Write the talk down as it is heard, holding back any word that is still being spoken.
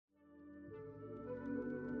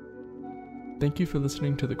Thank you for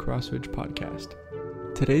listening to the Crossridge Podcast.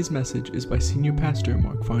 Today's message is by Senior Pastor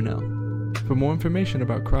Mark Farnell. For more information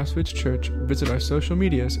about Crossridge Church, visit our social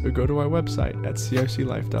medias or go to our website at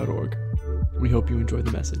crclife.org. We hope you enjoy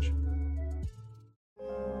the message.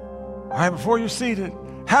 All right, before you're seated,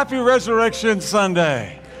 Happy Resurrection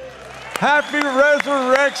Sunday. Happy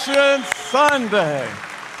Resurrection Sunday.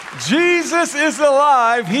 Jesus is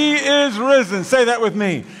alive. He is risen. Say that with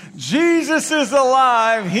me. Jesus is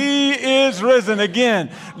alive. He is risen.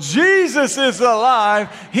 Again, Jesus is alive.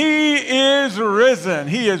 He is risen.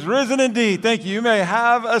 He is risen indeed. Thank you. You may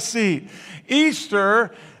have a seat.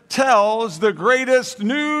 Easter tells the greatest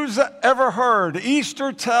news ever heard.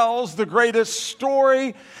 Easter tells the greatest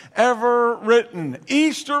story ever written.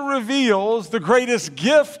 Easter reveals the greatest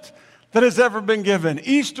gift that has ever been given.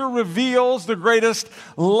 Easter reveals the greatest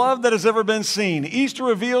love that has ever been seen. Easter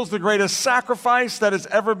reveals the greatest sacrifice that has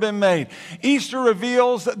ever been made. Easter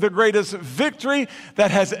reveals the greatest victory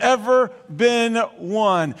that has ever been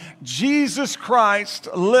won. Jesus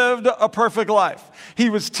Christ lived a perfect life. He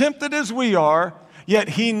was tempted as we are, yet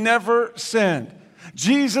he never sinned.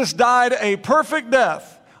 Jesus died a perfect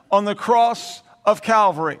death on the cross of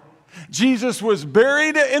Calvary. Jesus was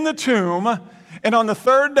buried in the tomb, and on the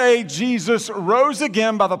third day, Jesus rose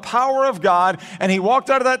again by the power of God, and he walked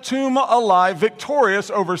out of that tomb alive, victorious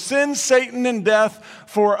over sin, Satan, and death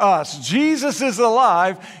for us. Jesus is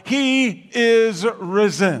alive. He is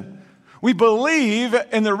risen. We believe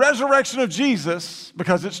in the resurrection of Jesus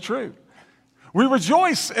because it's true. We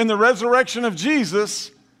rejoice in the resurrection of Jesus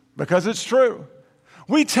because it's true.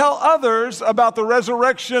 We tell others about the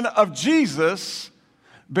resurrection of Jesus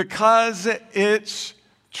because it's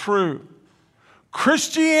true.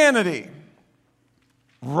 Christianity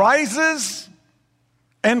rises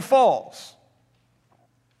and falls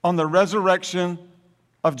on the resurrection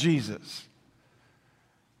of Jesus.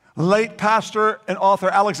 Late pastor and author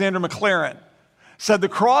Alexander McLaren said the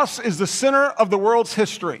cross is the center of the world's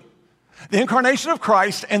history. The incarnation of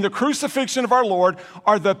Christ and the crucifixion of our Lord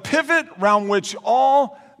are the pivot around which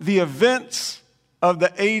all the events of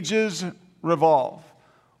the ages revolve.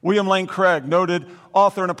 William Lane Craig, noted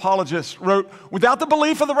author and apologist, wrote, "Without the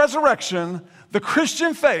belief of the resurrection, the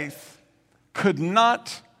Christian faith could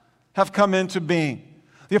not have come into being."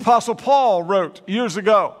 The Apostle Paul wrote years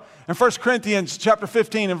ago in 1 Corinthians chapter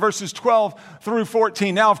 15 and verses 12 through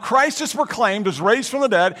 14, "Now if Christ is proclaimed as raised from the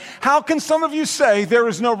dead, how can some of you say there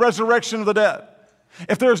is no resurrection of the dead?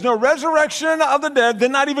 If there is no resurrection of the dead,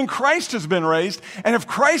 then not even Christ has been raised. And if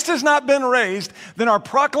Christ has not been raised, then our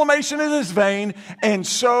proclamation is vain, and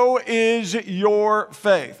so is your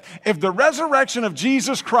faith." If the resurrection of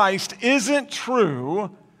Jesus Christ isn't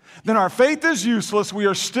true, then our faith is useless. We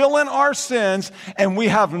are still in our sins, and we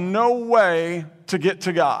have no way to get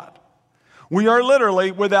to God. We are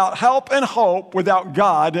literally without help and hope without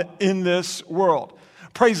God in this world.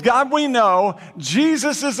 Praise God, we know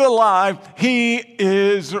Jesus is alive. He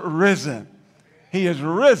is risen. He is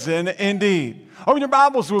risen indeed. Open your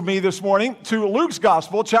Bibles with me this morning to Luke's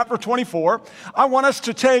Gospel, chapter 24. I want us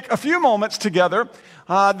to take a few moments together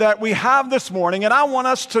that we have this morning, and I want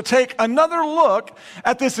us to take another look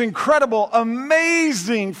at this incredible,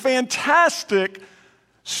 amazing, fantastic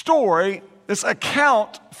story, this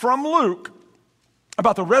account from Luke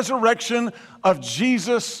about the resurrection of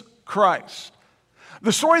Jesus Christ.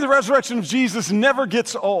 The story of the resurrection of Jesus never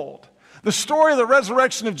gets old. The story of the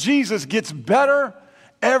resurrection of Jesus gets better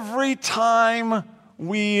every time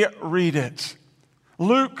we read it.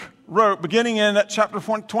 Luke wrote, beginning in chapter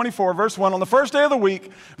 24, verse 1, "On the first day of the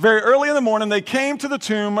week, very early in the morning, they came to the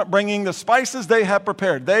tomb bringing the spices they had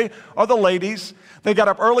prepared." They are the ladies. They got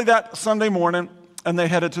up early that Sunday morning, and they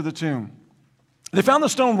headed to the tomb. They found the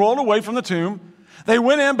stone rolled away from the tomb. They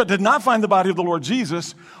went in but did not find the body of the Lord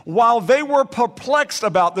Jesus. While they were perplexed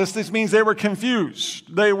about this means they were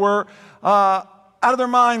confused. They were out of their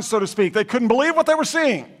minds, so to speak. They couldn't believe what they were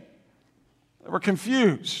seeing. They were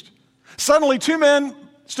confused. Suddenly, two men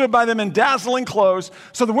stood by them in dazzling clothes.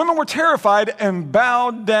 So the women were terrified and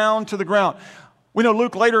bowed down to the ground. We know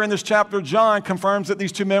Luke later in this chapter, John confirms that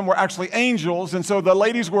these two men were actually angels. And so the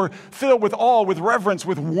ladies were filled with awe, with reverence,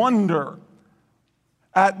 with wonder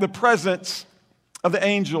at the presence of the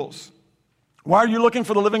angels. "Why are you looking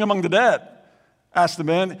for the living among the dead?" asked the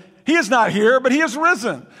men. "He is not here, but he is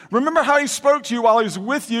risen. Remember how he spoke to you while he was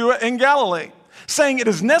with you in Galilee, saying, 'It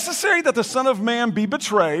is necessary that the Son of Man be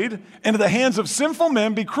betrayed into the hands of sinful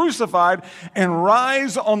men, be crucified, and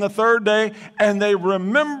rise on the third day.' And they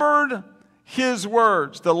remembered his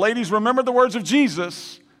words." The ladies remembered the words of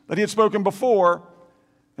Jesus that he had spoken before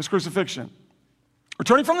his crucifixion.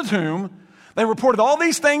 Returning from the tomb, they reported all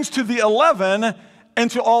these things to the 11 and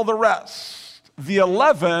to all the rest. The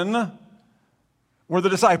 11 were the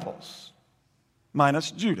disciples,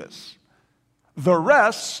 minus Judas. The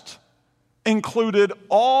rest included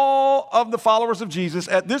all of the followers of Jesus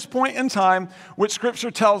at this point in time, which Scripture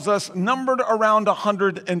tells us numbered around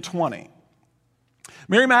 120.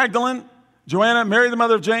 Mary Magdalene, Joanna, Mary the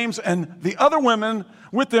mother of James, and the other women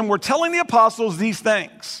with them were telling the apostles these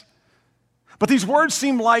things. But these words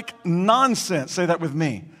seem like nonsense. Say that with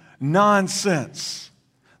me. Nonsense.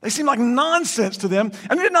 They seem like nonsense to them,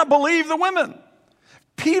 and they did not believe the women.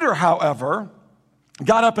 Peter, however,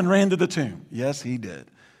 got up and ran to the tomb. Yes, he did.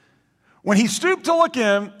 When he stooped to look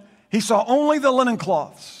in, he saw only the linen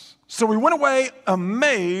cloths. So he went away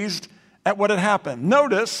amazed at what had happened.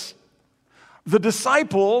 Notice, the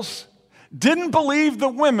disciples didn't believe the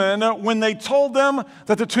women when they told them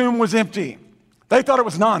that the tomb was empty. They thought it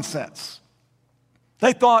was nonsense.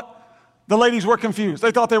 They thought the ladies were confused.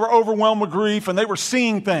 They thought they were overwhelmed with grief and they were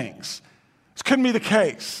seeing things. This couldn't be the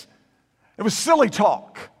case. It was silly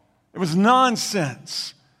talk. It was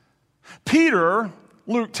nonsense. Peter,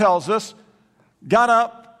 Luke tells us, got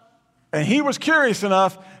up and he was curious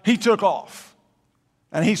enough, he took off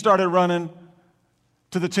and he started running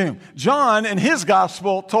to the tomb. John, in his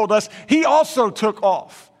gospel, told us he also took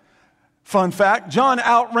off. Fun fact, John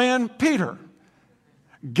outran Peter.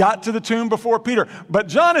 Got to the tomb before Peter. But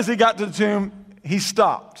John, as he got to the tomb, he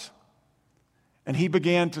stopped. And he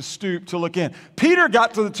began to stoop to look in. Peter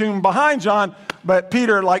got to the tomb behind John, but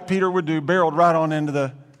Peter, like Peter would do, barreled right on into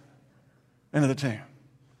the tomb.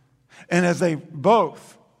 And as they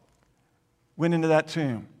both went into that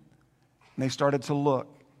tomb, and they started to look,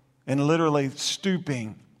 and literally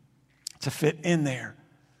stooping to fit in there,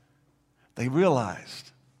 they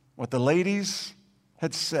realized what the ladies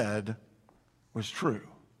had said was true.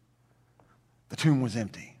 The tomb was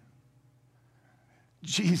empty.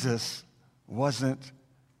 Jesus wasn't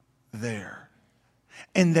there.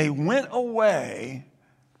 And they went away,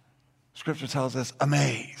 Scripture tells us,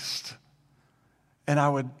 amazed. And I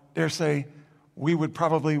would dare say we would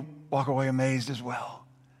probably walk away amazed as well.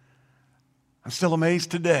 I'm still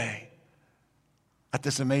amazed today at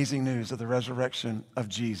this amazing news of the resurrection of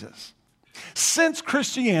Jesus. Since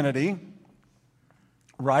Christianity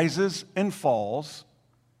rises and falls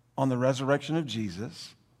on the resurrection of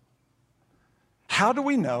Jesus, how do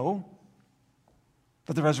we know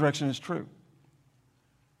that the resurrection is true?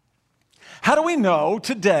 How do we know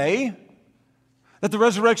today that the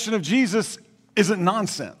resurrection of Jesus isn't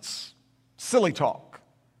nonsense, silly talk?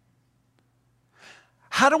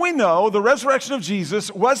 How do we know the resurrection of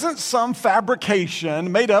Jesus wasn't some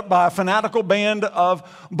fabrication made up by a fanatical band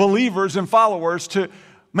of believers and followers to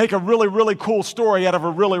make a really, really cool story out of a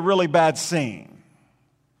really, really bad scene?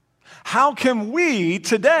 How can we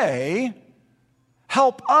today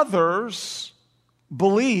help others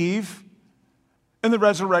believe in the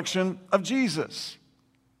resurrection of Jesus?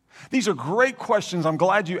 These are great questions. I'm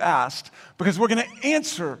glad you asked, because we're going to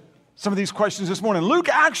answer some of these questions this morning. Luke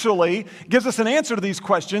actually gives us an answer to these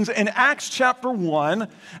questions in Acts chapter 1.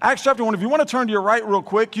 Acts chapter 1, if you want to turn to your right real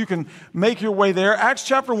quick, you can make your way there. Acts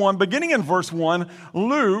chapter 1, beginning in verse 1,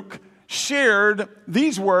 Luke shared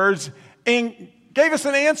these words and gave us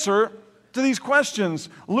an answer to these questions.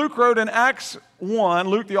 Luke wrote in Acts 1,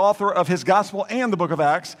 Luke, the author of his gospel and the book of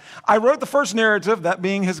Acts, I wrote the first narrative, that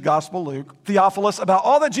being his gospel, Luke, Theophilus, about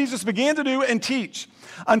all that Jesus began to do and teach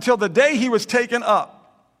until the day he was taken up,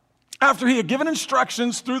 after he had given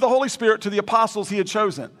instructions through the Holy Spirit to the apostles he had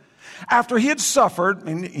chosen. After he had suffered,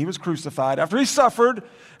 and he was crucified, after he suffered,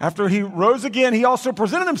 after he rose again, he also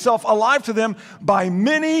presented himself alive to them by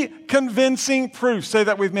many convincing proofs. Say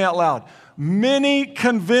that with me out loud. Many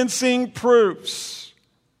convincing proofs,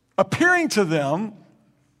 appearing to them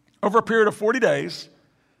over a period of 40 days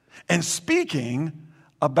and speaking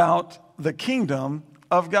about the kingdom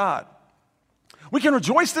of God. We can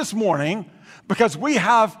rejoice this morning because we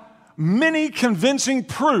have many convincing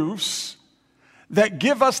proofs that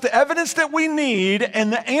give us the evidence that we need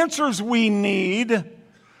and the answers we need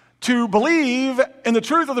to believe in the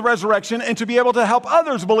truth of the resurrection and to be able to help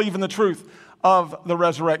others believe in the truth of the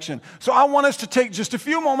resurrection. So I want us to take just a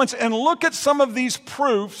few moments and look at some of these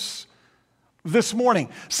proofs this morning.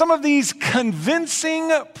 Some of these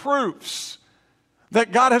convincing proofs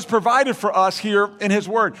that God has provided for us here in His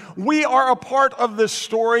Word. We are a part of this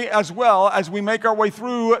story as well as we make our way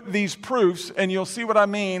through these proofs, and you'll see what I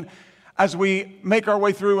mean as we make our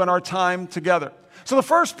way through in our time together. So the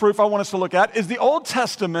first proof I want us to look at is the Old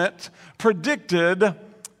Testament predicted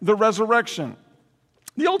the resurrection.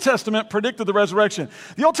 The Old Testament predicted the resurrection.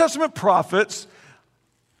 The Old Testament prophets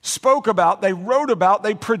spoke about, they wrote about,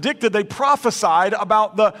 they predicted, they prophesied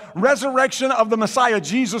about the resurrection of the Messiah,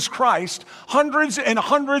 Jesus Christ, hundreds and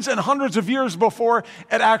hundreds and hundreds of years before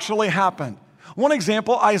it actually happened. One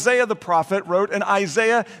example, Isaiah the prophet wrote in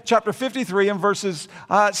Isaiah chapter 53 and verses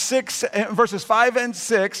 5 and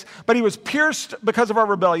 6, but he was pierced because of our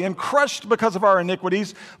rebellion, crushed because of our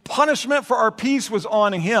iniquities. Punishment for our peace was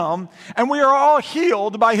on him, and we are all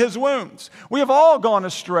healed by his wounds. We have all gone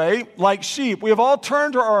astray like sheep. We have all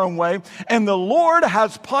turned to our own way, and the Lord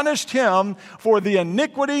has punished him for the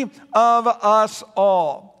iniquity of us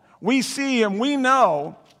all. We see and we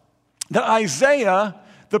know that Isaiah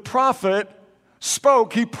the prophet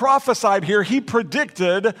spoke, he prophesied here, he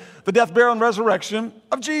predicted the death, burial, and resurrection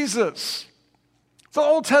of Jesus. The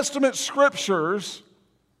Old Testament scriptures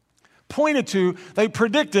pointed to, they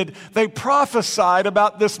predicted, they prophesied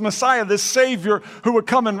about this Messiah, this Savior who would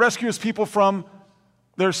come and rescue his people from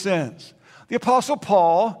their sins. The Apostle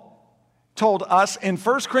Paul told us in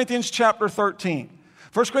 1 Corinthians chapter 13.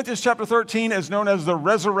 1 Corinthians chapter 13 is known as the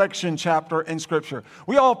resurrection chapter in Scripture.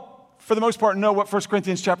 We all, for the most part, know what 1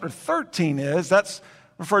 Corinthians chapter 13 is. That's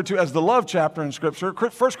referred to as the love chapter in Scripture.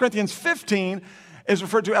 1 Corinthians 15 is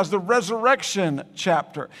referred to as the resurrection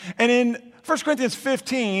chapter. And in 1 Corinthians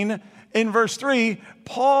 15, in verse 3,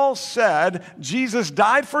 Paul said, Jesus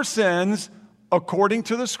died for sins according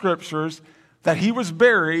to the Scriptures, that he was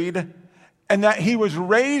buried, and that he was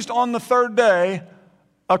raised on the third day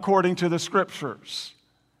according to the Scriptures.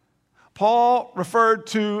 Paul referred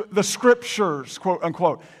to the Scriptures, quote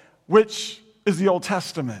unquote, which is the Old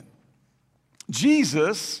Testament.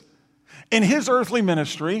 Jesus, in his earthly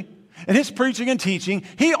ministry, in his preaching and teaching,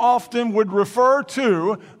 he often would refer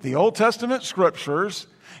to the Old Testament scriptures.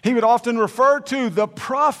 He would often refer to the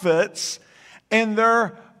prophets and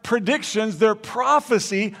their predictions, their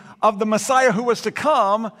prophecy of the Messiah who was to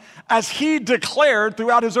come, as he declared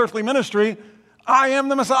throughout his earthly ministry, I am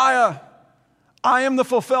the Messiah. I am the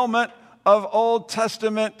fulfillment of Old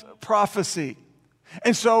Testament prophecy.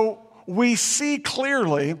 And so we see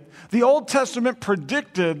clearly the Old Testament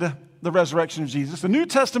predicted the resurrection of Jesus. The New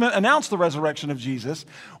Testament announced the resurrection of Jesus.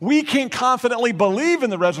 We can confidently believe in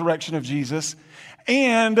the resurrection of Jesus,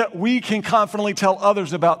 and we can confidently tell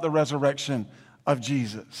others about the resurrection of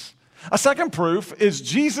Jesus. A second proof is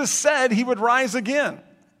Jesus said he would rise again.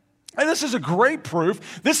 And this is a great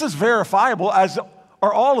proof. This is verifiable, as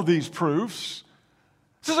are all of these proofs.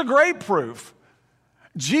 This is a great proof.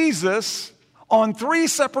 Jesus, on 3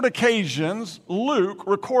 separate occasions, Luke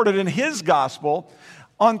recorded in his gospel,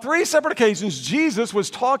 on 3 separate occasions, Jesus was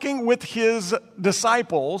talking with his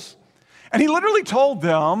disciples, and he literally told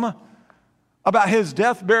them about his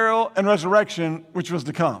death, burial, and resurrection, which was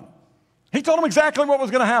to come. He told them exactly what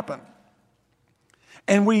was going to happen.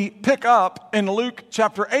 And we pick up in Luke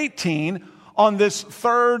chapter 18 on this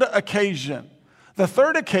third occasion. The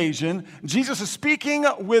third occasion, Jesus is speaking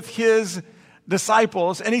with his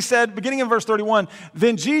disciples, and he said, beginning in verse 31,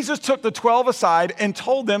 then Jesus took the 12 aside and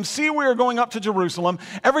told them, see, we are going up to Jerusalem.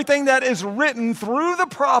 Everything that is written through the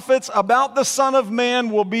prophets about the Son of Man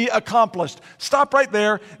will be accomplished. Stop right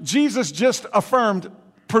there. Jesus just affirmed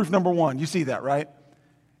proof number 1. You see that, right?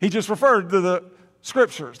 He just referred to the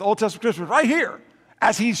scriptures, the Old Testament scriptures, right here,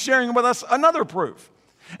 as he's sharing with us another proof.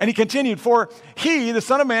 And he continued, for he, the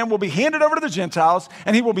Son of Man, will be handed over to the Gentiles,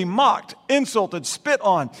 and he will be mocked, insulted, spit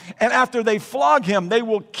on. And after they flog him, they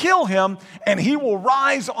will kill him, and he will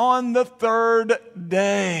rise on the third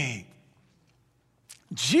day.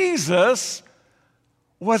 Jesus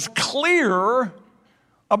was clear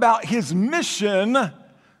about his mission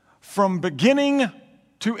from beginning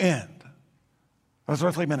to end of his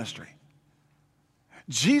earthly ministry.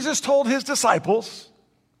 Jesus told his disciples,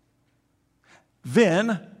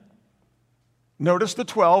 then, notice the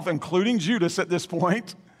 12, including Judas at this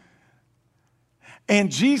point,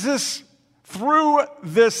 and Jesus, through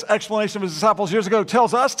this explanation of his disciples years ago,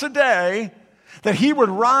 tells us today that he would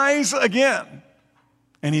rise again.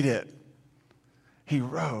 And he did. He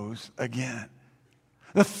rose again.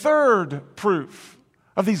 The third proof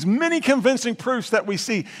of these many convincing proofs that we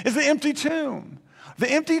see is the empty tomb. The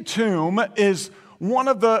empty tomb is one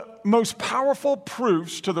of the most powerful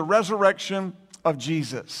proofs to the resurrection of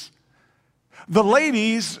Jesus. The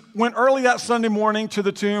ladies went early that Sunday morning to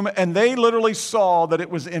the tomb, and they literally saw that it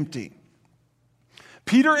was empty.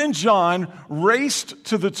 Peter and John raced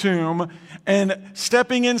to the tomb, and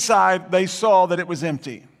stepping inside, they saw that it was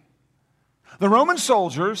empty. The Roman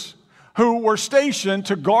soldiers who were stationed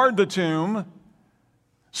to guard the tomb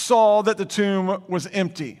saw that the tomb was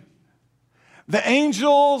empty. The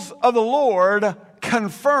angels of the Lord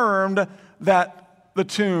confirmed that the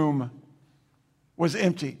tomb was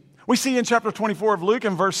empty. We see in chapter 24 of Luke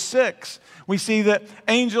in verse 6, we see that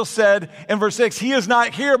angel said in verse 6, he is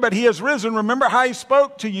not here, but he has risen. Remember how he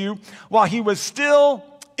spoke to you while he was still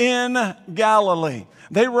in Galilee.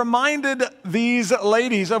 They reminded these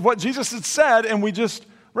ladies of what Jesus had said, and we just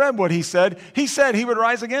read what he said. He said he would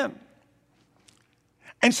rise again.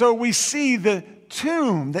 And so we see the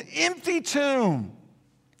tomb, the empty tomb,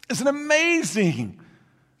 is an amazing,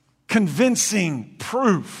 convincing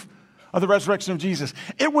proof of the resurrection of Jesus.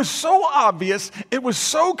 It was so obvious, it was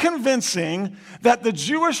so convincing that the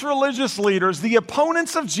Jewish religious leaders, the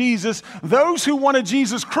opponents of Jesus, those who wanted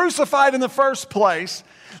Jesus crucified in the first place,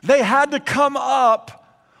 they had to come up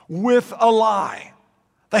with a lie.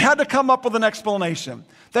 They had to come up with an explanation.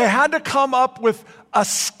 They had to come up with a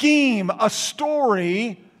scheme, a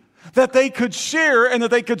story that they could share and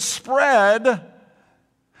that they could spread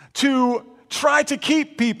to try to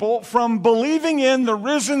keep people from believing in the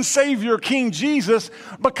risen Savior, King Jesus,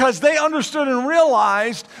 because they understood and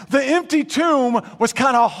realized the empty tomb was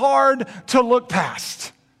kind of hard to look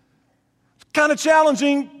past. Kind of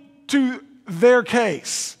challenging to their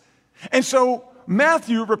case. And so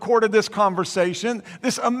Matthew recorded this conversation,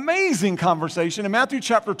 this amazing conversation in Matthew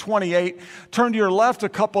chapter 28. Turn to your left a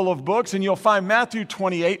couple of books and you'll find Matthew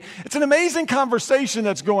 28. It's an amazing conversation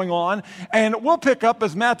that's going on, and we'll pick up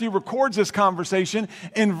as Matthew records this conversation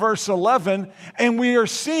in verse 11, and we are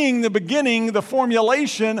seeing the beginning, the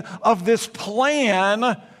formulation of this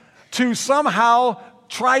plan to somehow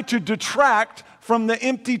try to detract from the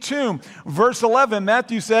empty tomb. Verse 11,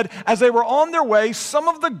 Matthew said, as they were on their way, some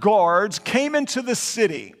of the guards came into the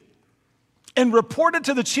city and reported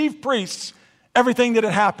to the chief priests everything that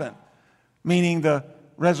had happened, meaning the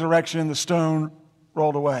resurrection, the stone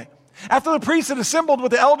rolled away. After the priests had assembled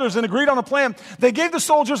with the elders and agreed on a plan, they gave the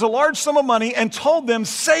soldiers a large sum of money and told them,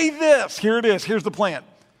 say this, here it is, here's the plan.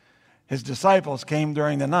 His disciples came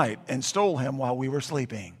during the night and stole him while we were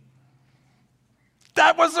sleeping.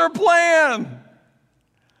 That was their plan.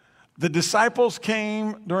 The disciples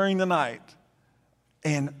came during the night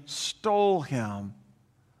and stole him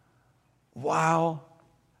while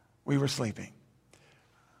we were sleeping.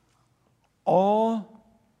 All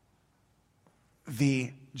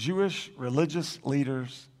the Jewish religious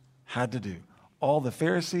leaders had to do, all the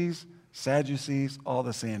Pharisees, Sadducees, all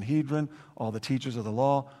the Sanhedrin, all the teachers of the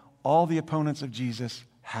law, all the opponents of Jesus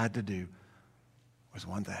had to do was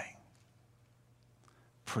one thing: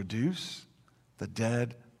 produce the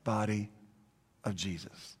dead body of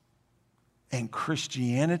Jesus. And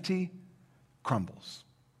Christianity crumbles.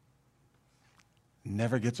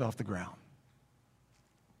 Never gets off the ground.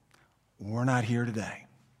 We're not here today.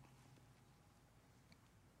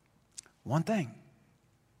 One thing.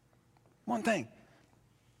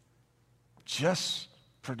 Just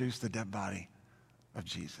produce the dead body of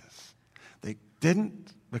Jesus. They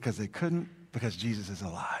didn't because they couldn't, because Jesus is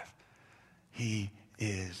alive. He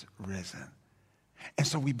is risen. And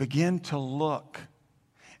so we begin to look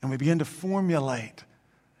and we begin to formulate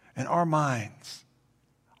in our minds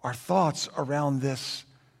our thoughts around this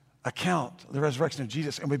account, the resurrection of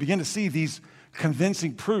Jesus, and we begin to see these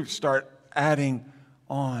convincing proofs start adding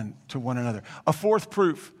on to one another. A fourth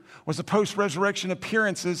proof was the post-resurrection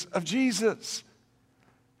appearances of Jesus.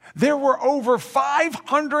 There were over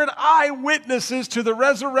 500 eyewitnesses to the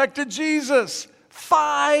resurrected Jesus.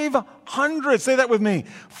 500. Say that with me.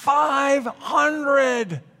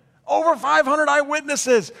 500. Over 500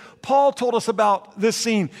 eyewitnesses. Paul told us about this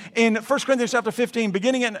scene in 1 Corinthians chapter 15,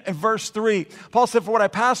 beginning in verse 3. Paul said, for what I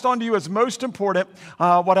passed on to you as most important,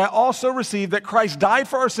 what I also received, that Christ died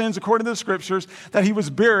for our sins according to the Scriptures, that he was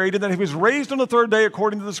buried, and that he was raised on the third day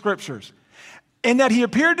according to the Scriptures. And that he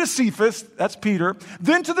appeared to Cephas, that's Peter,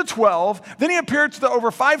 then to the 12, then he appeared to the over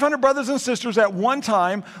 500 brothers and sisters at one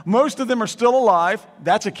time. Most of them are still alive.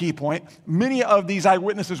 That's a key point. Many of these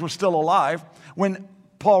eyewitnesses were still alive when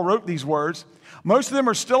Paul wrote these words. Most of them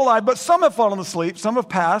are still alive, but some have fallen asleep, some have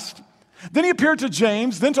passed. Then he appeared to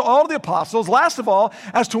James, then to all of the apostles. Last of all,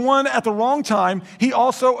 as to one at the wrong time, he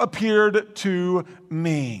also appeared to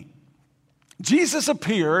me. Jesus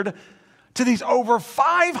appeared to these over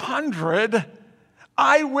 500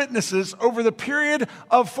 eyewitnesses over the period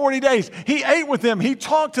of 40 days. He ate with them. He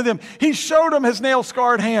talked to them. He showed them his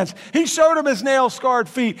nail-scarred hands. He showed them his nail-scarred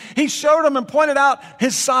feet. He showed them and pointed out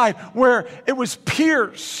his side where it was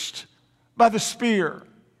pierced by the spear.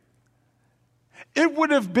 It would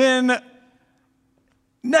have been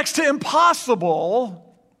next to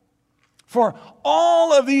impossible for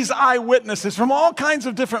all of these eyewitnesses from all kinds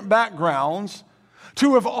of different backgrounds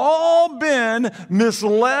to have all been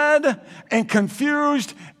misled and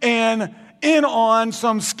confused and in on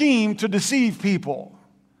some scheme to deceive people.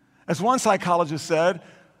 As one psychologist said,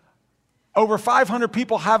 Over 500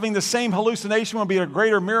 people having the same hallucination will be a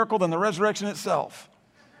greater miracle than the resurrection itself.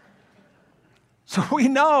 So we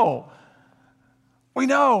know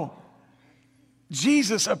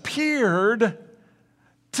Jesus appeared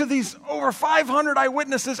to these over 500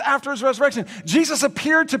 eyewitnesses after his resurrection. Jesus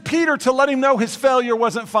appeared to Peter to let him know his failure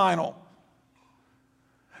wasn't final.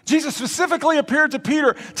 Jesus specifically appeared to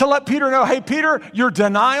Peter to let Peter know, hey, Peter, your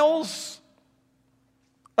denials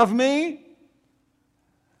of me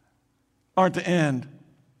aren't the end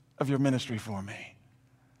of your ministry for me.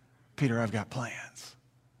 Peter, I've got plans.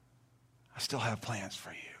 I still have plans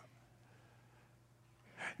for you.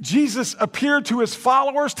 Jesus appeared to his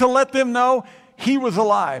followers to let them know he was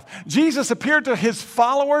alive. Jesus appeared to his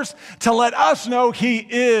followers to let us know he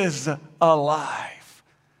is alive.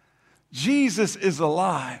 Jesus is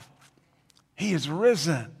alive. He is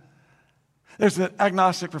risen. There's an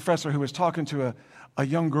agnostic professor who was talking to a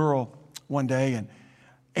young girl one day,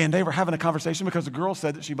 and they were having a conversation because the girl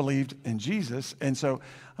said that she believed in Jesus. And so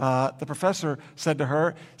the professor said to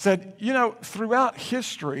her, throughout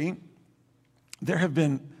history, there have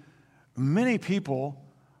been many people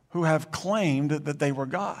who have claimed that they were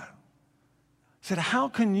God. He said, how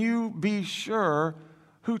can you be sure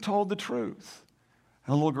who told the truth?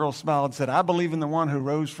 And the little girl smiled and said, I believe in the one who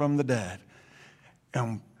rose from the dead.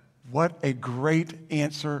 And what a great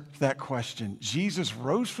answer to that question. Jesus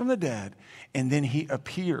rose from the dead, and then he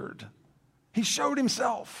appeared. He showed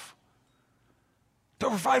himself to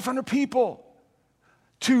over 500 people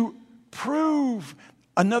to prove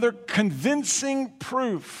another convincing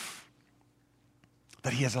proof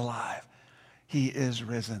that he is alive. He is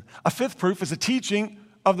risen. A fifth proof is a teaching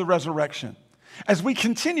of the resurrection. As we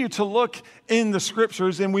continue to look in the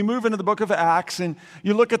scriptures and we move into the book of Acts and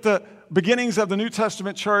you look at the beginnings of the New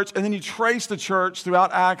Testament church and then you trace the church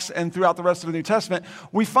throughout Acts and throughout the rest of the New Testament,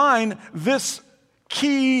 we find this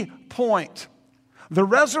key point. The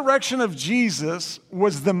resurrection of Jesus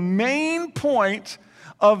was the main point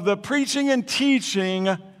of the preaching and teaching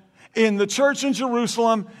in the church in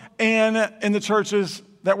Jerusalem and in the churches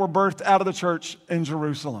that were birthed out of the church in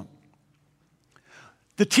Jerusalem.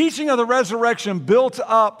 The teaching of the resurrection built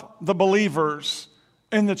up the believers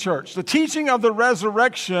in the church. The teaching of the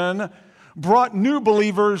resurrection brought new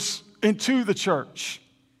believers into the church.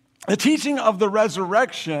 The teaching of the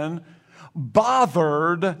resurrection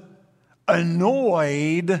bothered,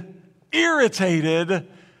 annoyed, irritated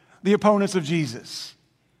the opponents of Jesus,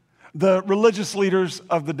 the religious leaders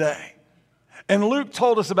of the day. And Luke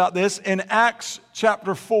told us about this in Acts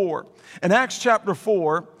chapter 4. In Acts chapter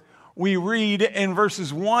 4, we read in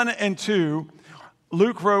verses 1 and 2,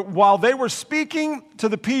 Luke wrote, while they were speaking to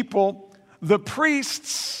the people, the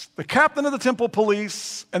priests, the captain of the temple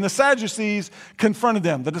police, and the Sadducees confronted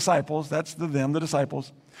them, the disciples, that's the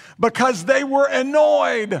disciples, because they were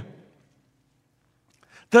annoyed.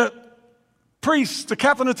 The priests, the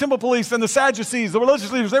captain of the temple police, and the Sadducees, the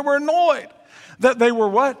religious leaders, they were annoyed that they were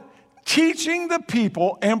what? Teaching the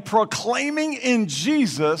people and proclaiming in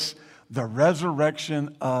Jesus the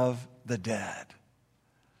resurrection of the dead.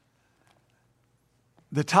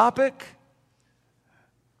 The topic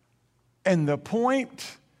and the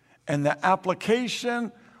point and the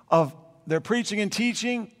application of their preaching and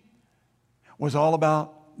teaching was all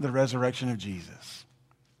about the resurrection of Jesus.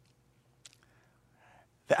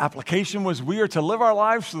 The application was we are to live our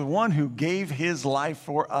lives for the one who gave his life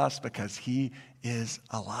for us because he is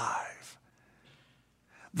alive.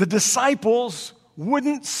 The disciples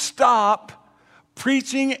wouldn't stop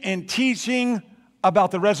preaching and teaching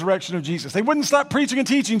about the resurrection of Jesus. They wouldn't stop preaching and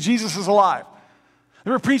teaching Jesus is alive.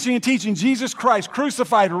 They were preaching and teaching Jesus Christ,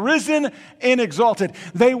 crucified, risen, and exalted.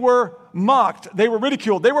 They were mocked. They were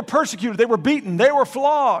ridiculed. They were persecuted. They were beaten. They were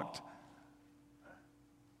flogged.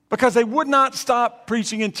 Because they would not stop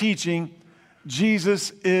preaching and teaching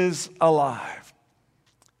Jesus is alive.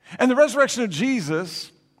 And the resurrection of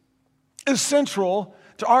Jesus is central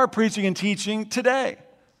to our preaching and teaching today.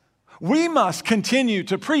 We must continue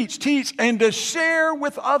to preach, teach, and to share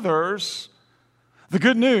with others the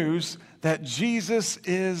good news that Jesus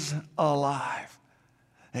is alive,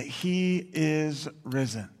 that he is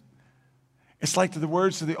risen. It's like the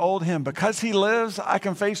words of the old hymn, because he lives, I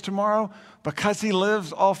can face tomorrow. Because he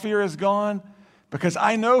lives, all fear is gone. Because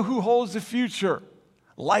I know who holds the future.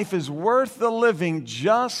 Life is worth the living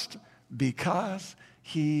just because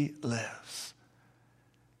he lives.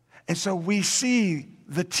 And so we see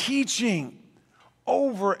the teaching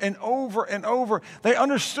over and over and over. They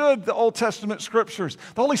understood the Old Testament scriptures.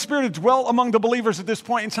 The Holy Spirit had dwelt among the believers at this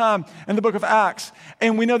point in time in the book of Acts.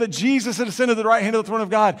 And we know that Jesus had ascended to the right hand of the throne of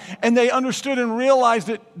God. And they understood and realized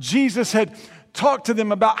that Jesus had talked to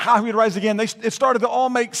them about how he would rise again, it started to all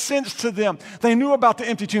make sense to them. They knew about the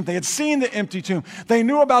empty tomb. They had seen the empty tomb. They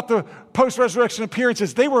knew about the post-resurrection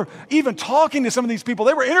appearances. They were even talking to some of these people.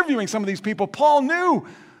 They were interviewing some of these people. Paul knew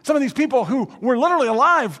some of these people who were literally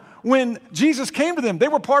alive when Jesus came to them. They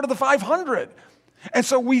were part of the 500. And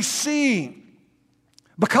so we see,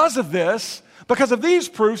 because of this, because of these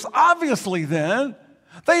proofs, obviously then,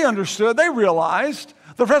 they understood, they realized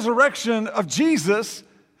the resurrection of Jesus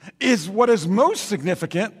is what is most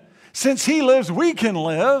significant. Since he lives, we can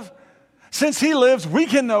live. Since he lives, we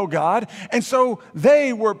can know God. And so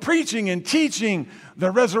they were preaching and teaching the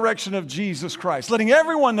resurrection of Jesus Christ, letting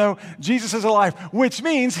everyone know Jesus is alive, which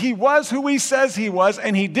means he was who he says he was,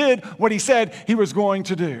 and he did what he said he was going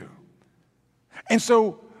to do. And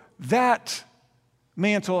so that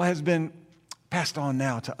mantle has been passed on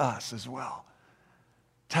now to us as well,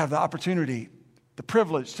 to have the opportunity, the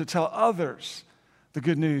privilege to tell others the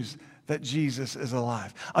good news that Jesus is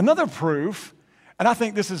alive. Another proof, and I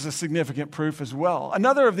think this is a significant proof as well,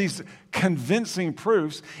 another of these convincing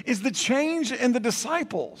proofs is the change in the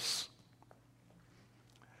disciples.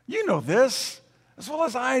 You know this as well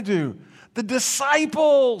as I do. The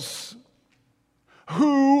disciples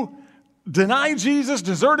who denied Jesus,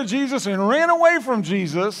 deserted Jesus, and ran away from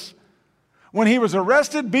Jesus when he was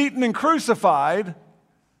arrested, beaten, and crucified,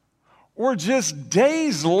 were just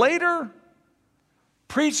days later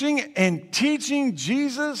preaching and teaching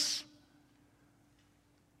Jesus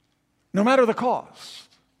no matter the cost.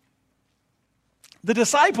 The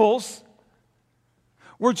disciples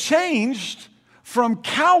were changed from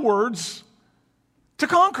cowards to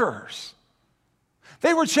conquerors.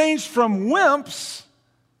 They were changed from wimps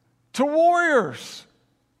to warriors,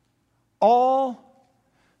 all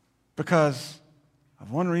because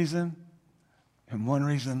of one reason and one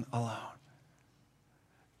reason alone.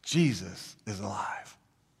 Jesus is alive.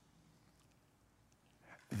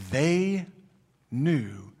 They knew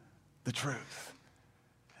the truth,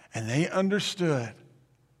 and they understood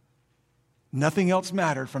nothing else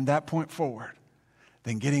mattered from that point forward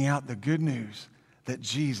than getting out the good news that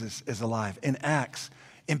Jesus is alive. In Acts,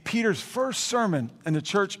 in Peter's first sermon in the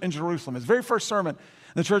church in Jerusalem, his very first sermon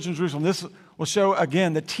in the church in Jerusalem, this will show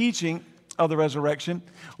again the teaching of the resurrection.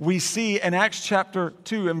 We see in Acts chapter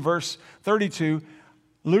 2 and verse 32,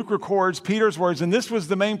 Luke records Peter's words, and this was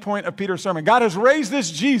the main point of Peter's sermon. God has raised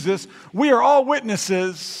this Jesus. We are all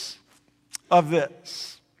witnesses of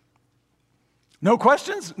this. No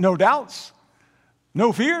questions, no doubts,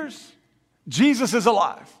 no fears. Jesus is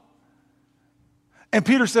alive. And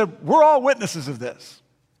Peter said, we're all witnesses of this.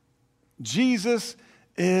 Jesus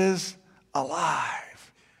is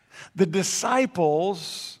alive. The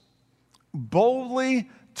disciples boldly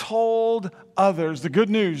told others the good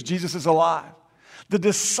news, Jesus is alive. The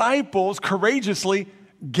disciples courageously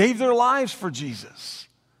gave their lives for Jesus.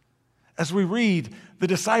 As we read, the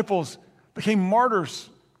disciples became martyrs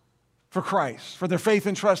for Christ, for their faith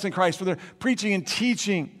and trust in Christ, for their preaching and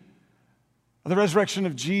teaching of the resurrection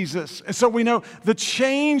of Jesus. And so we know the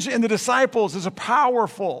change in the disciples is a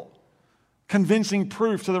powerful, convincing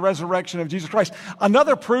proof to the resurrection of Jesus Christ.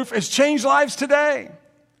 Another proof is changed lives today.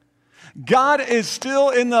 God is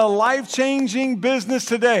still in the life-changing business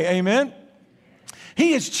today. Amen?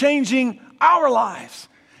 He is changing our lives.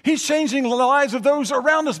 He's changing the lives of those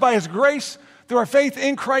around us by His grace through our faith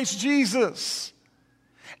in Christ Jesus.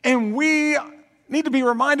 And we need to be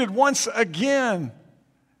reminded once again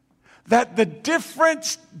that the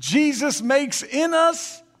difference Jesus makes in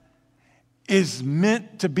us is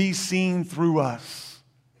meant to be seen through us.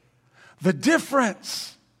 The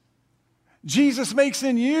difference Jesus makes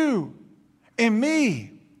in you and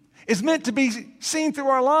me is meant to be seen through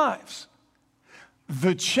our lives.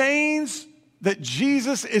 The change that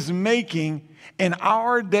Jesus is making in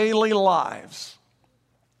our daily lives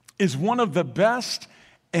is one of the best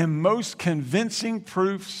and most convincing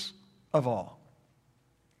proofs of all.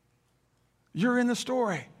 You're in the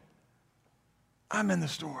story. I'm in the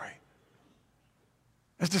story.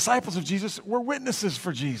 As disciples of Jesus, we're witnesses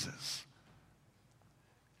for Jesus.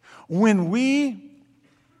 When we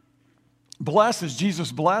bless as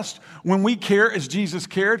Jesus blessed, when we care as Jesus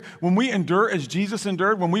cared, when we endure as Jesus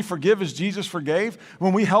endured, when we forgive as Jesus forgave,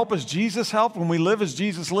 when we help as Jesus helped, when we live as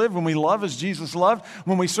Jesus lived, when we love as Jesus loved,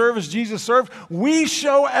 when we serve as Jesus served, we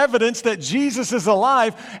show evidence that Jesus is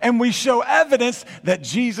alive, and we show evidence that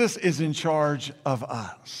Jesus is in charge of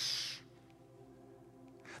us.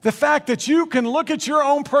 The fact that you can look at your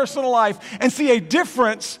own personal life and see a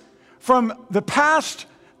difference from the past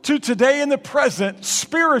to today and the present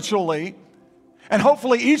spiritually, and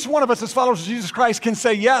hopefully each one of us as followers of Jesus Christ can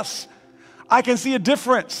say, yes, I can see a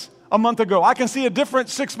difference a month ago. I can see a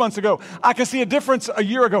difference 6 months ago. I can see a difference a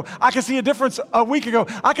year ago. I can see a difference a week ago.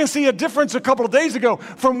 I can see a difference a couple of days ago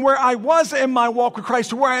from where I was in my walk with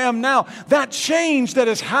Christ to where I am now. That change that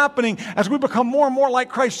is happening as we become more and more like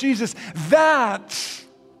Christ Jesus, that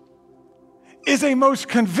is a most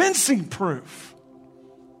convincing proof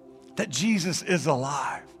that Jesus is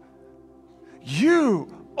alive.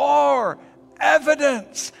 You are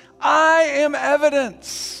evidence. I am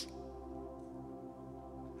evidence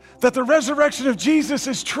that the resurrection of Jesus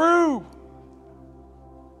is true.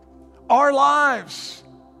 Our lives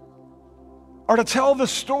are to tell the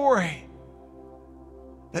story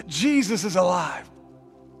that Jesus is alive.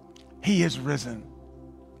 He is risen.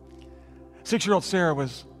 6-year-old Sarah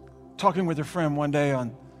was talking with her friend one day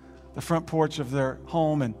on the front porch of their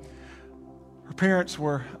home, and her parents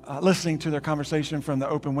were listening to their conversation from the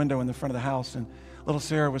open window in the front of the house, and little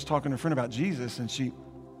Sarah was talking to her friend about Jesus, and she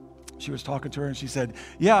was talking to her, and she said,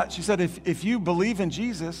 if you believe in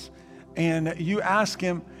Jesus and you ask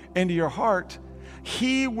him into your heart,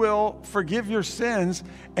 he will forgive your sins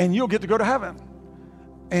and you'll get to go to heaven.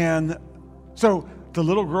 And so the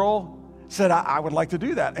little girl said, I would like to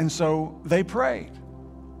do that. And so they prayed.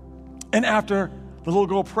 And after the little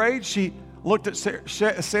girl prayed, she looked at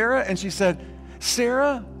Sarah and she said,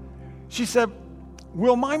 Sarah, she said,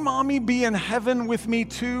 will my mommy be in heaven with me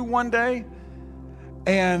too one day?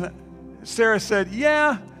 And Sarah said,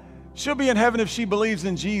 yeah, she'll be in heaven if she believes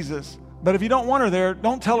in Jesus. But if you don't want her there,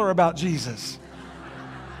 don't tell her about Jesus.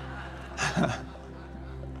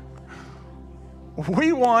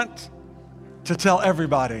 We want to tell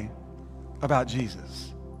everybody about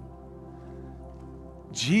Jesus.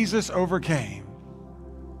 Jesus overcame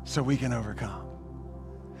so we can overcome.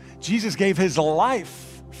 Jesus gave his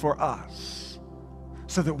life for us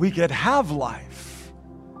so that we could have life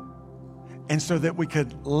and so that we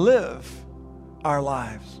could live our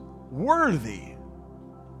lives worthy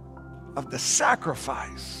of the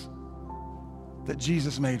sacrifice that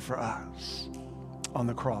Jesus made for us on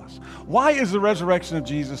the cross. Why is the resurrection of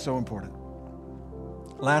Jesus so important?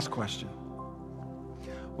 Last question.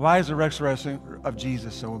 Why is the resurrection of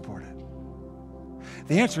Jesus so important?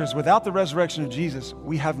 The answer is, without the resurrection of Jesus,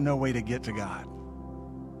 we have no way to get to God.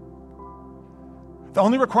 The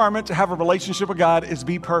only requirement to have a relationship with God is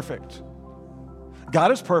be perfect.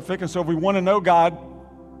 God is perfect, and so if we want to know God,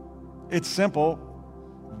 it's simple.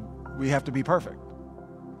 We have to be perfect.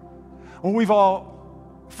 Well, we've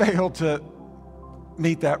all failed to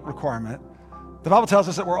meet that requirement. The Bible tells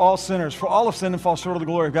us that we're all sinners, for all have sinned and fall short of the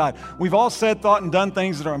glory of God. We've all said, thought, and done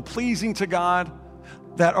things that are unpleasing to God,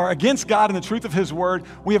 that are against God and the truth of his word.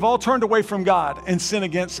 We have all turned away from God and sinned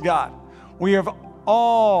against God. We have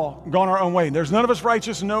all gone our own way. There's none of us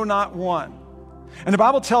righteous, no, not one. And the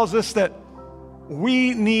Bible tells us that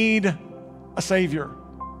we need a Savior.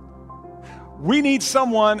 We need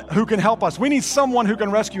someone who can help us. We need someone who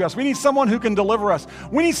can rescue us. We need someone who can deliver us.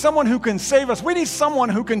 We need someone who can save us. We need someone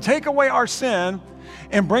who can take away our sin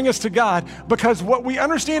and bring us to God, because what we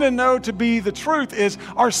understand and know to be the truth is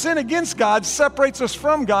our sin against God separates us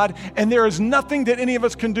from God, and there is nothing that any of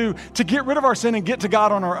us can do to get rid of our sin and get to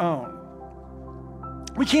God on our own.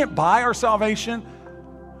 We can't buy our salvation.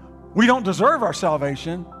 We don't deserve our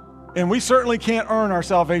salvation, and we certainly can't earn our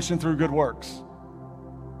salvation through good works,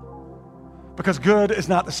 because good is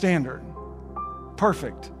not the standard.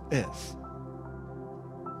 Perfect is.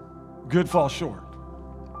 Good falls short.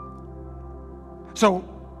 So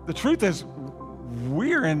the truth is,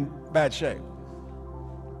 we're in bad shape.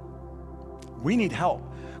 We need help.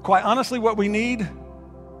 Quite honestly, what we need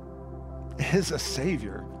is a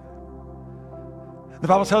Savior. The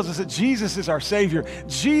Bible tells us that Jesus is our Savior.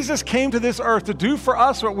 Jesus came to this earth to do for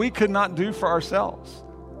us what we could not do for ourselves.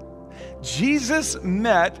 Jesus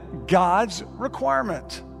met God's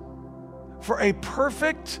requirement for a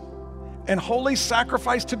perfect and holy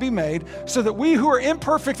sacrifice to be made so that we who are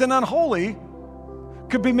imperfect and unholy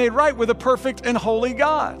could be made right with a perfect and holy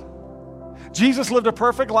God. Jesus lived a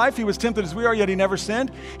perfect life. He was tempted as we are, yet he never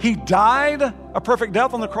sinned. He died a perfect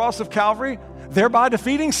death on the cross of Calvary, thereby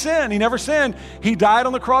defeating sin. He never sinned. He died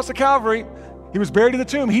on the cross of Calvary. He was buried in the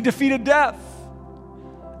tomb. He defeated death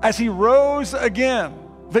as he rose again,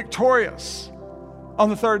 victorious on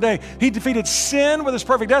the third day. He defeated sin with his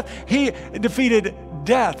perfect death. He defeated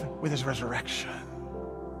death with his resurrection.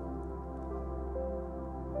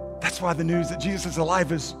 That's why the news that Jesus is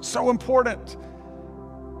alive is so important.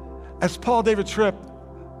 As Paul David Tripp,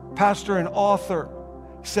 pastor and author,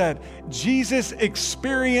 said, Jesus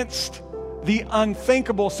experienced the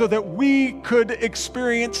unthinkable so that we could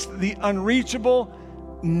experience the unreachable.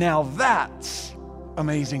 Now that's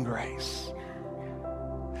amazing grace.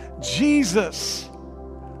 Jesus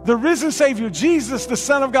The risen Savior, Jesus, the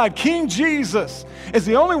Son of God, King Jesus, is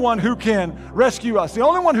the only one who can rescue us, the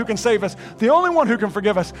only one who can save us, the only one who can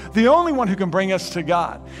forgive us, the only one who can bring us to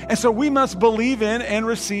God. And so we must believe in and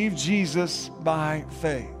receive Jesus by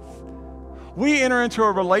faith. We enter into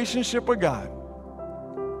a relationship with God.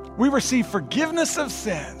 We receive forgiveness of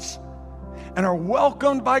sins and are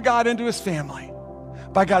welcomed by God into his family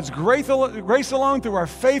by God's grace alone, through our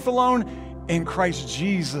faith alone, in Christ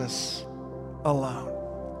Jesus alone.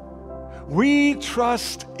 We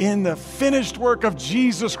trust in the finished work of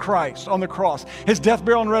Jesus Christ on the cross, his death,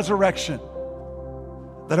 burial, and resurrection,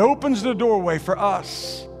 that opens the doorway for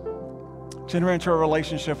us to enter into a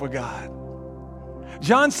relationship with God.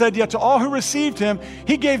 John said, yet to all who received him,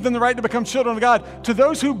 he gave them the right to become children of God, to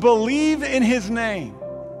those who believe in his name.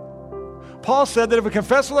 Paul said that if we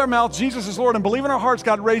confess with our mouth Jesus is Lord and believe in our hearts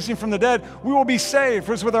God raised him from the dead, we will be saved.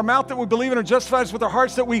 For it's with our mouth that we believe and are justified, it's with our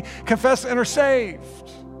hearts that we confess and are saved.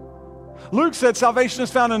 Luke said, salvation is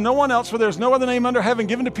found in no one else, for there is no other name under heaven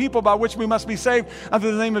given to people by which we must be saved other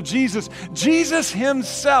than the name of Jesus. Jesus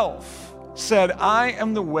himself said, I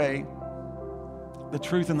am the way, the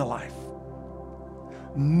truth, and the life.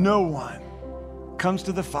 No one comes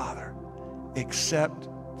to the Father except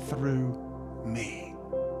through me.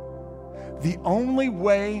 The only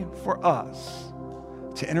way for us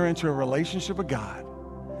to enter into a relationship with God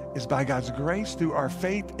is by God's grace through our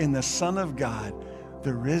faith in the Son of God,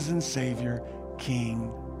 the risen Savior,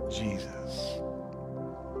 King Jesus.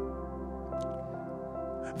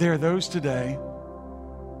 There are those today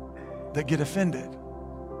that get offended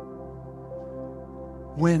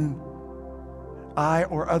when I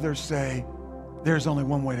or others say there's only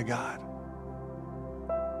one way to God,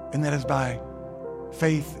 and that is by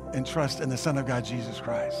faith and trust in the Son of God, Jesus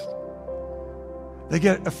Christ. They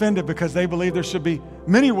get offended because they believe there should be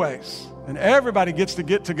many ways, and everybody gets to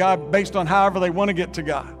get to God based on however they want to get to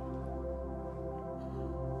God.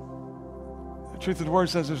 The truth of the word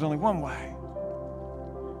says there's only one way.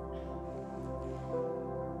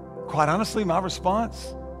 Quite honestly, my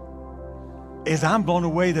response is I'm blown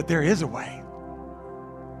away that there is a way.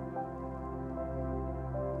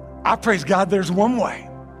 I praise God there's one way,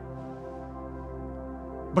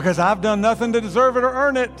 because I've done nothing to deserve it or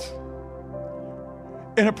earn it.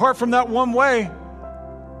 And apart from that one way,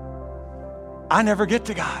 I never get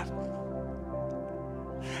to God.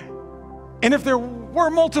 And if there were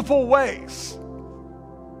multiple ways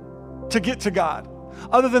to get to God,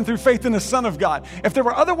 other than through faith in the Son of God, if there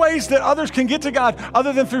were other ways that others can get to God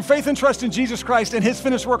other than through faith and trust in Jesus Christ and his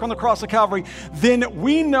finished work on the cross of Calvary, then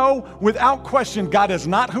we know without question God is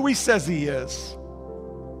not who he says he is.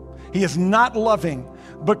 He is not loving,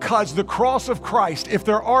 because the cross of Christ, if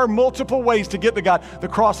there are multiple ways to get to God, the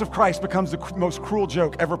cross of Christ becomes the most cruel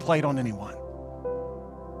joke ever played on anyone.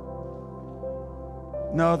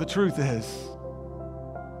 No, the truth is,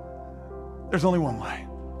 there's only one way.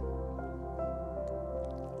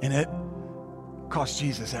 And it cost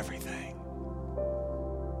Jesus everything.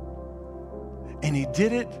 And he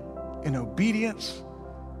did it in obedience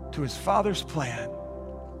to his Father's plan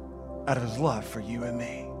out of his love for you and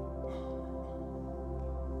me.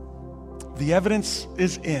 The evidence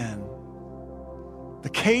is in. The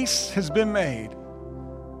case has been made,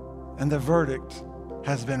 and the verdict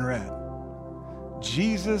has been read.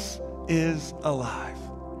 Jesus is alive.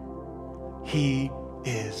 He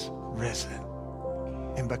is risen.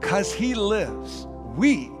 And because he lives,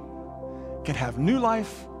 we can have new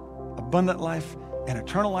life, abundant life, and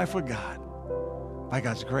eternal life with God by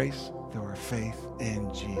God's grace through our faith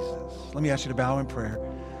in Jesus. Let me ask you to bow in prayer.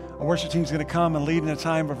 Our worship team is going to come and lead in a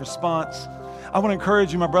time of response. I want to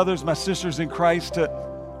encourage you, my brothers, my sisters in Christ, to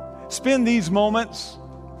spend these moments.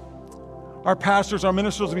 Our pastors, our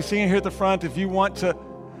ministers will be singing here at the front. If you want to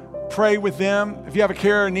pray with them, if you have a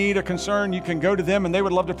care, a need, a concern, you can go to them and they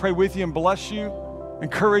would love to pray with you and bless you,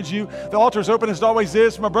 encourage you. The altar is open as it always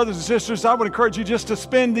is. My brothers and sisters, I would encourage you just to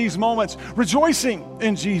spend these moments rejoicing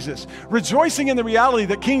in Jesus, rejoicing in the reality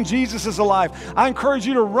that King Jesus is alive. I encourage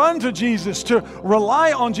you to run to Jesus, to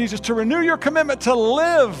rely on Jesus, to renew your commitment to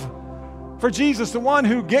live for Jesus, the one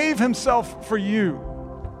who gave himself for you.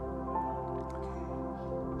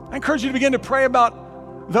 I encourage you to begin to pray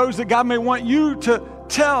about those that God may want you to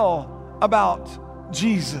tell about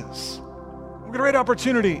Jesus. We've got a great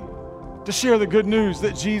opportunity to share the good news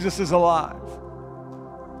that Jesus is alive.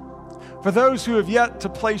 For those who have yet to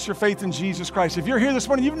place your faith in Jesus Christ, if you're here this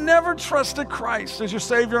morning, you've never trusted Christ as your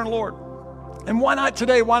Savior and Lord. And why not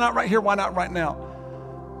today? Why not right here? Why not right now?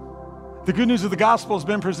 The good news of the gospel has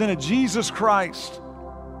been presented. Jesus Christ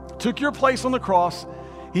took your place on the cross.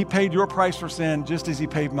 He paid your price for sin just as he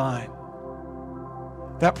paid mine.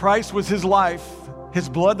 That price was his life. His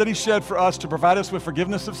blood that he shed for us to provide us with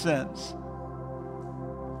forgiveness of sins.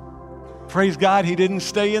 Praise God, he didn't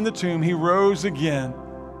stay in the tomb. He rose again,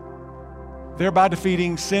 thereby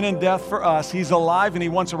defeating sin and death for us. He's alive and he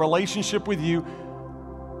wants a relationship with you.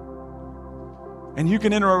 And you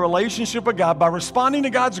can enter a relationship with God by responding to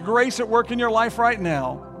God's grace at work in your life right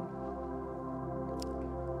now,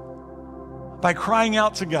 by crying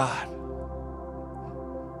out to God,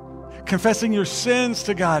 confessing your sins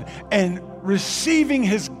to God, and receiving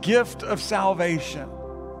his gift of salvation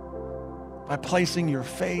by placing your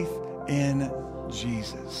faith in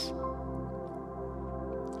Jesus.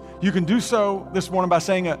 You can do so this morning by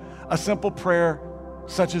saying a simple prayer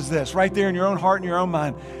such as this, right there in your own heart and your own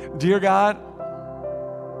mind. Dear God,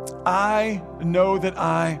 I know that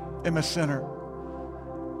I am a sinner.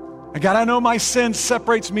 And God, I know my sin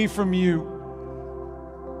separates me from you.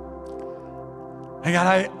 And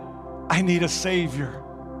God, I need a Savior.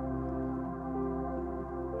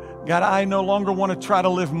 God, I no longer want to try to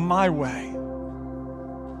live my way.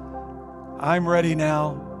 I'm ready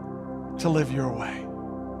now to live your way.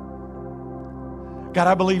 God,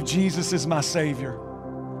 I believe Jesus is my Savior.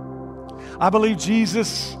 I believe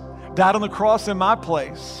Jesus died on the cross in my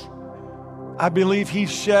place. I believe he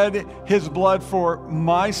shed his blood for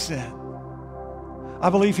my sin. I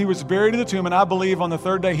believe he was buried in the tomb, and I believe on the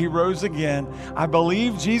third day he rose again. I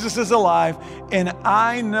believe Jesus is alive, and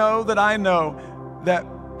I know that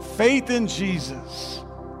faith in Jesus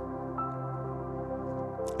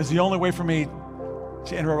is the only way for me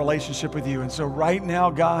to enter a relationship with you. And so right now,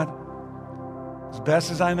 God, as best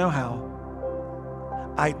as I know how,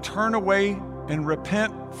 I turn away and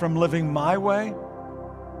repent from living my way.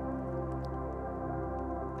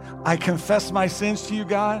 I confess my sins to you,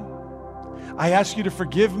 God. I ask you to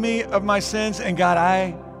forgive me of my sins, and God,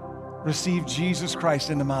 I receive Jesus Christ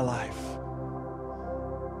into my life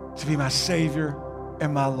to be my Savior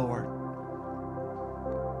and my Lord.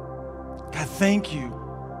 God, thank you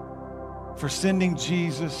for sending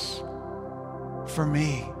Jesus for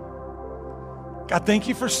me. God, thank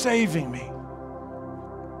you for saving me.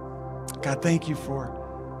 God, thank you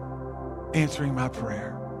for answering my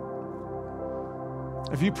prayer.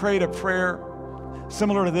 If you prayed a prayer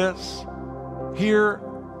similar to this, here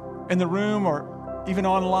in the room or even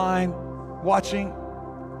online, watching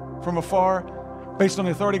from afar, based on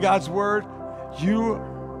the authority of God's word, you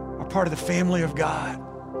are part of the family of God.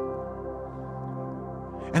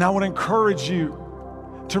 And I want to encourage you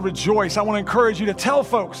to rejoice. I want to encourage you to tell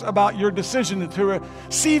folks about your decision to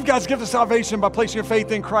receive God's gift of salvation by placing your faith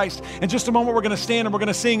in Christ. In just a moment, we're going to stand and we're going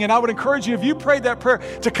to sing. And I would encourage you, if you prayed that prayer,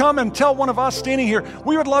 to come and tell one of us standing here.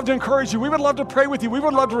 We would love to encourage you. We would love to pray with you. We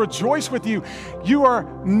would love to rejoice with you. You are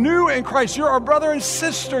new in Christ. You're our brother and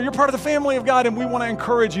sister. You're part of the family of God. And we want to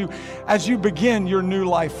encourage you as you begin your new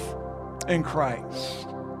life in Christ.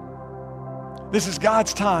 This is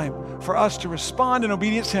God's time for us to respond in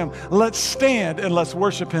obedience to him. Let's stand and let's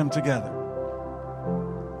worship him together.